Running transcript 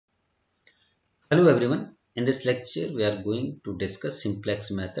Hello everyone. In this lecture, we are going to discuss simplex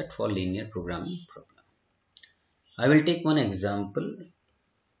method for linear programming problem. I will take one example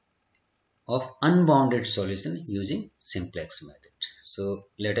of unbounded solution using simplex method. So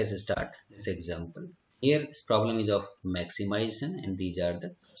let us start this example. Here this problem is of maximization and these are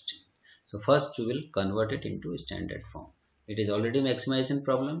the constraints. So first we will convert it into standard form. It is already maximization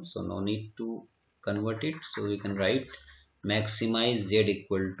problem, so no need to convert it. So we can write maximize z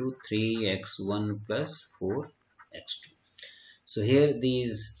equal to 3x1 plus 4x2. So here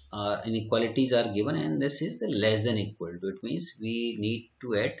these inequalities are given and this is the less than equal to. It means we need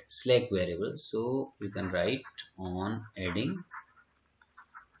to add slack variable. So you can write on adding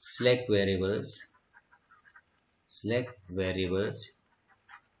slack variables,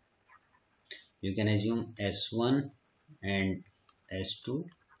 you can assume s1 and s2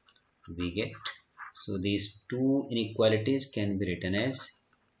 we get. So these two inequalities can be written as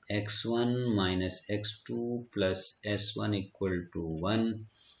x1 minus x2 plus s1 equal to 1,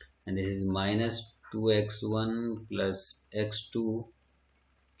 and this is minus 2x1 plus x2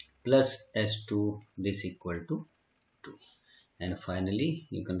 plus s2, this equal to 2. And finally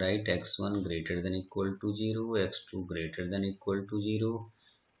you can write x1 greater than equal to 0, x2 greater than equal to 0,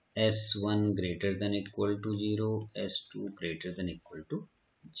 s1 greater than equal to 0, s2 greater than equal to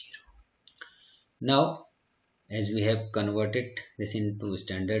 0. Now as we have converted this into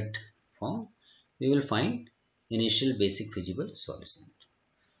standard form, we will find initial basic feasible solution.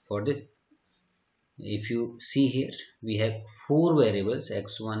 For this, if you see here, we have four variables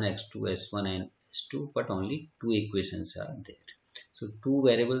x1, x2, s1 and s2, but only two equations are there. So two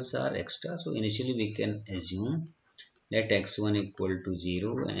variables are extra. So initially we can assume let x1 equal to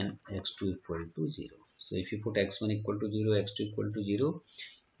 0 and x2 equal to 0. So if you put x1 equal to 0, x2 equal to 0,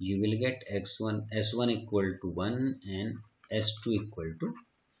 you will get s1 equal to 1 and s2 equal to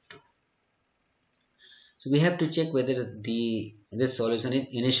 2. So we have to check whether this solution is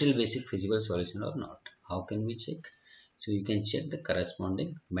initial basic feasible solution or not. How can we check? So you can check the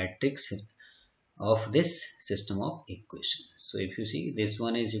corresponding matrix of this system of equation. So if you see this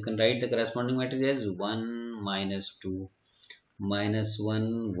one is, you can write the corresponding matrix as 1 minus 2 minus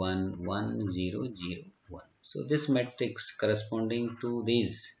 1 1 1 0 0 1. So this matrix corresponding to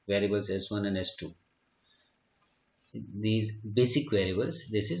these variables s1 and s2, these basic variables,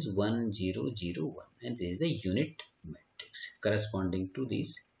 this is 1 0 0 1, and this is the unit matrix corresponding to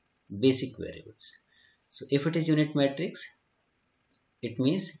these basic variables. So if it is unit matrix, it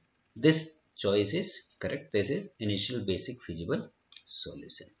means this choice is correct. This is initial basic feasible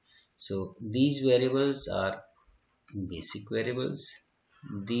solution. So these variables are basic variables,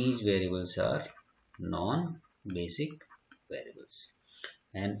 these variables are non-basic variables,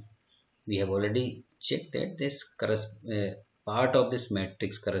 and we have already checked that this part of this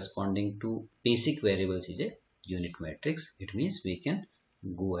matrix corresponding to basic variables is a unit matrix. It means we can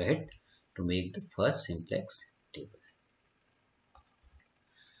go ahead to make the first simplex table.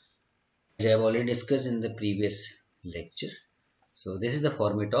 As I have already discussed in the previous lecture, so this is the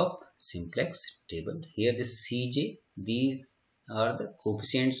format of simplex table. Here this Cj, these are the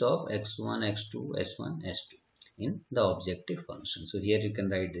coefficients of x1, x2, s1, s2 in the objective function. So here you can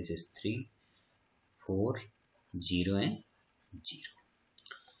write this is 3, 4, 0 and 0.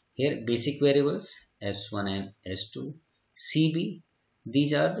 Here basic variables s1 and s2, cb,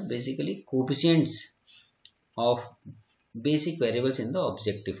 these are the basically coefficients of basic variables in the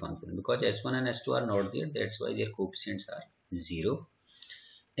objective function, because s1 and s2 are not there, that's why their coefficients are 0.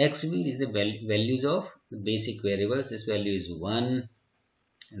 xb is the values of the basic variables, this value is 1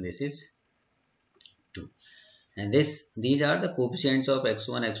 and this is 2, and these are the coefficients of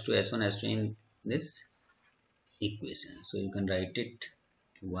x1, x2, s1, s2 in this equation. So you can write it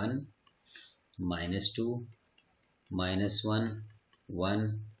 1 minus 2 minus 1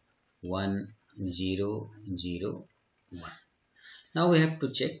 1 1 0 0 1. Now we have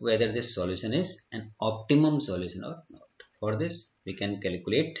to check whether this solution is an optimum solution or not. For this we can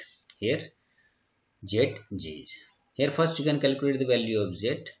calculate here zj's. Here first you can calculate the value of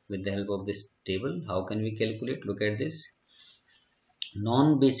z with the help of this table. How can we calculate? Look at this.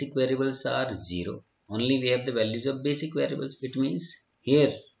 Non-basic variables are 0. Only we have the values of basic variables. It means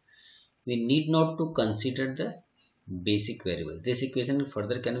here we need not to consider the basic variables. This equation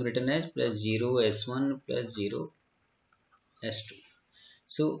further can be written as plus 0 s1 plus 0 s2.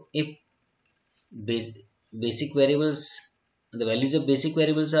 So if basic variables, the values of basic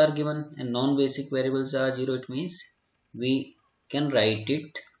variables are given and non-basic variables are 0, it means we can write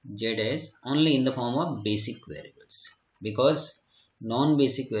it z as only in the form of basic variables, because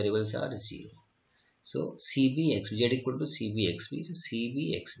non-basic variables are 0. So cbxv, z equal to cbxv, so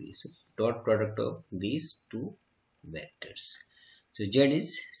cbxv, so dot product of these two vectors. So z is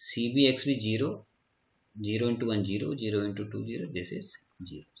cbxv 0, 0 into 1 0, 0 into 2 0, this is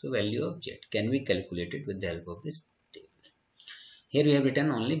 0. So value of z can be calculated with the help of this table. Here we have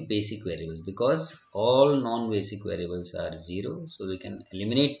written only basic variables because all non-basic variables are 0, so we can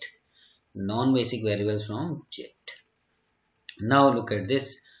eliminate non-basic variables from z. Now look at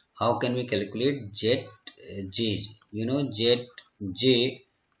this. How can we calculate z j? You know z j,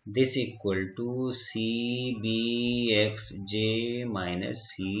 this equal to cbxj minus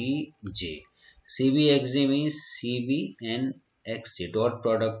cj. cbxj means cb and xj, dot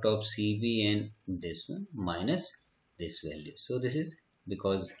product of cb and this one minus this value. So this is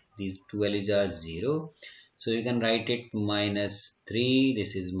because these two values are 0, so you can write it minus 3,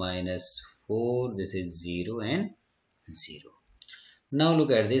 this is minus 4, this is 0 and 0. Now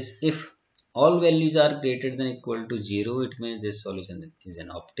look at this. If all values are greater than equal to 0, it means this solution is an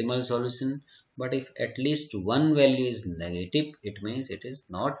optimal solution. But if at least one value is negative, it means it is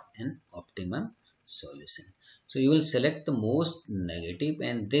not an optimum solution. So you will select the most negative,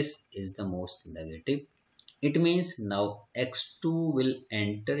 and this is the most negative. It means now x2 will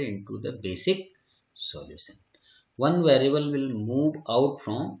enter into the basic solution. One variable will move out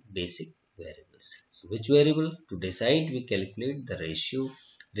from basic variables. So which variable? To decide, we calculate the ratio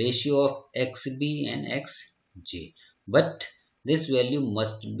of xb and xj. But this value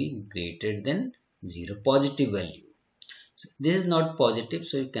must be greater than 0, positive value. So this is not positive,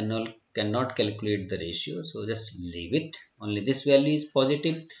 so you cannot calculate the ratio. So just leave it. Only this value is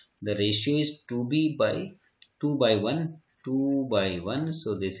positive. The ratio is 2b by 2 by 1, 2 by 1.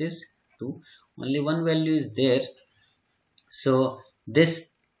 So this is 2. Only one value is there. So this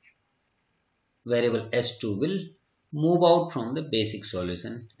variable s2 will move out from the basic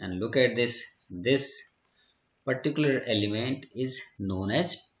solution, and look at this. This particular element is known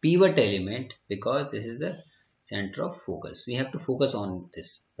as pivot element because this is the center of focus. We have to focus on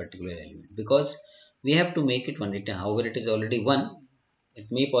this particular element because we have to make it one. However, it is already one. It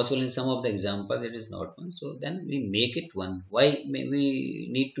may be possible in some of the examples it is not one. So then we make it one. Why may we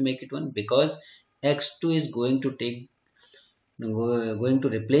need to make it one? Because x2 is going to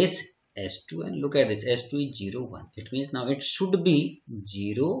replace S2, and look at this. S2 is 0 1. It means now it should be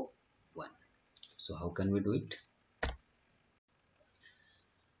 0 1. So how can we do it?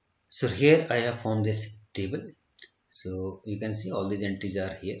 So here I have formed this table. So you can see all these entries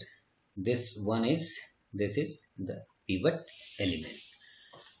are here. This is the pivot element.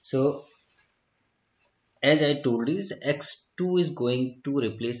 So as I told you, x2 is going to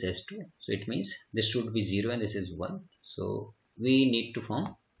replace s2. So it means this should be 0 and this is 1. So we need to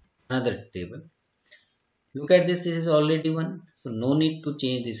form another table. Look at this, this is already 1. So no need to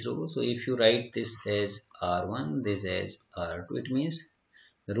change this row. So if you write this as R1, this as R2, it means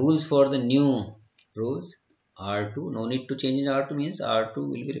the rules for the new rows R2, no need to change in R2 means R2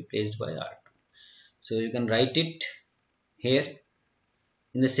 will be replaced by R2. So you can write it here.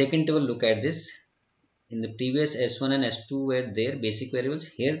 In the second table, look at this. In the previous S1 and S2 were there basic variables.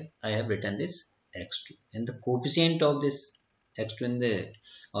 Here I have written this X2, and the coefficient of this X2 in the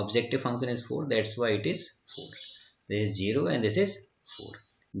objective function is 4. That's why it is 4. This is 0 and this is 4.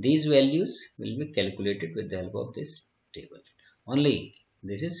 These values will be calculated with the help of this table. Only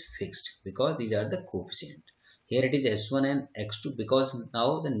this is fixed because these are the coefficient. Here it is S1 and X2 because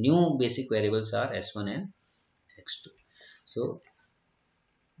now the new basic variables are S1 and X2. So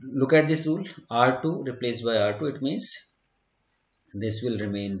look at this rule. R2 replaced by R2, it means this will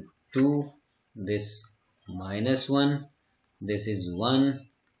remain 2, this minus 1, this is 1,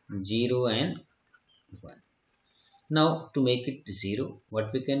 0 and 1. Now to make it 0,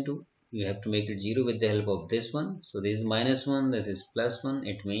 what we can do? You have to make it 0 with the help of this one. So this is minus 1, this is plus 1.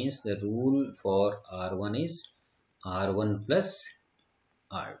 It means the rule for R1 is R1 plus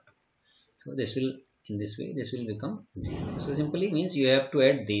R2. So this will, in this way, this will become 0. So simply means you have to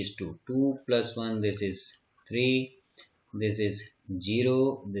add these two. 2 plus 1, this is 3. This is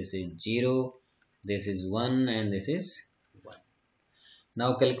 0, this is 0, this is 1 and this is 1.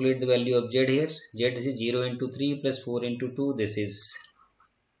 Now calculate the value of z here. Z is 0 into 3 plus 4 into 2, this is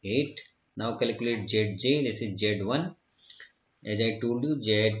 8. Now calculate zj, this is z1. As I told you,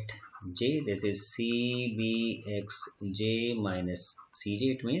 zj, this is cbxj minus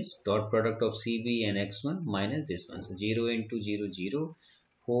cj. It means dot product of cb and x1 minus this one. So 0 into 0, 0.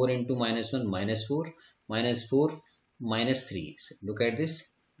 4 into minus 1, minus 4. Minus 4, minus 3. So look at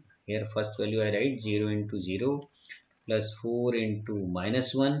this. Here first value I write 0 into 0 plus 4 into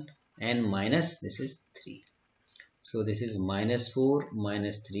minus 1 and minus this is 3. So this is minus 4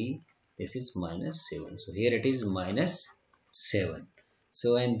 minus 3. this is minus 7. So here it is minus 7.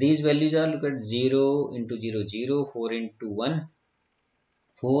 So and these values are, look at 0 into 0 0, 4 into 1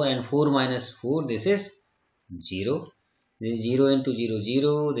 4, and 4 minus 4, this is 0. This is 0 into 0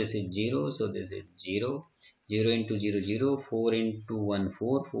 0, this is 0, so this is 0. 0 into 0 0, 4 into 1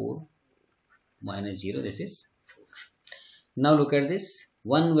 4, 4 minus 0, this is 4. Now look at this,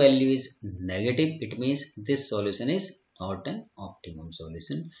 one value is negative, it means this solution is not an optimum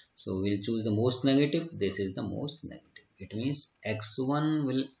solution. So we'll choose the most negative, this is the most negative. It means x1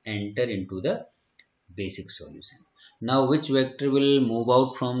 will enter into the basic solution. Now which vector will move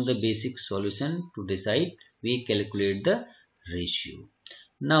out from the basic solution? To decide, we calculate the ratio.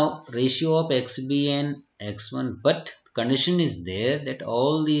 Now ratio of xb and x1, but condition is there that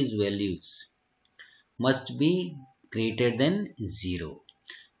all these values must be greater than 0.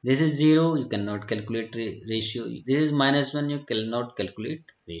 This is 0, you cannot calculate ratio. This is minus 1, you cannot calculate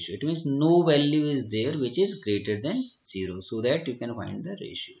ratio. It means no value is there which is greater than 0, so that you can find the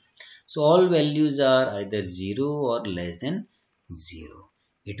ratio. So all values are either 0 or less than 0.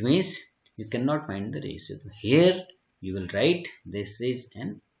 It means you cannot find the ratio. Here you will write this is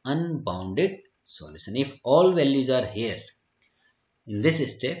an unbounded solution. If all values are here, in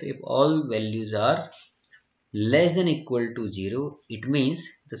this step, if all values are less than equal to 0, it means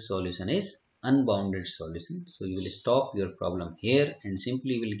the solution is unbounded solution. So you will stop your problem here and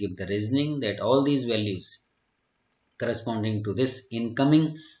simply will give the reasoning that all these values corresponding to this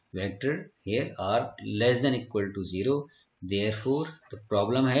incoming vector here are less than equal to 0. Therefore, the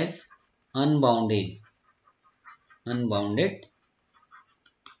problem has unbounded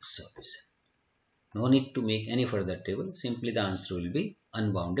solution. No need to make any further table. Simply the answer will be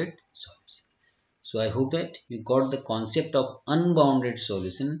unbounded solution. So I hope that you got the concept of unbounded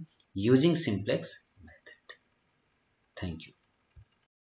solution using simplex method. Thank you.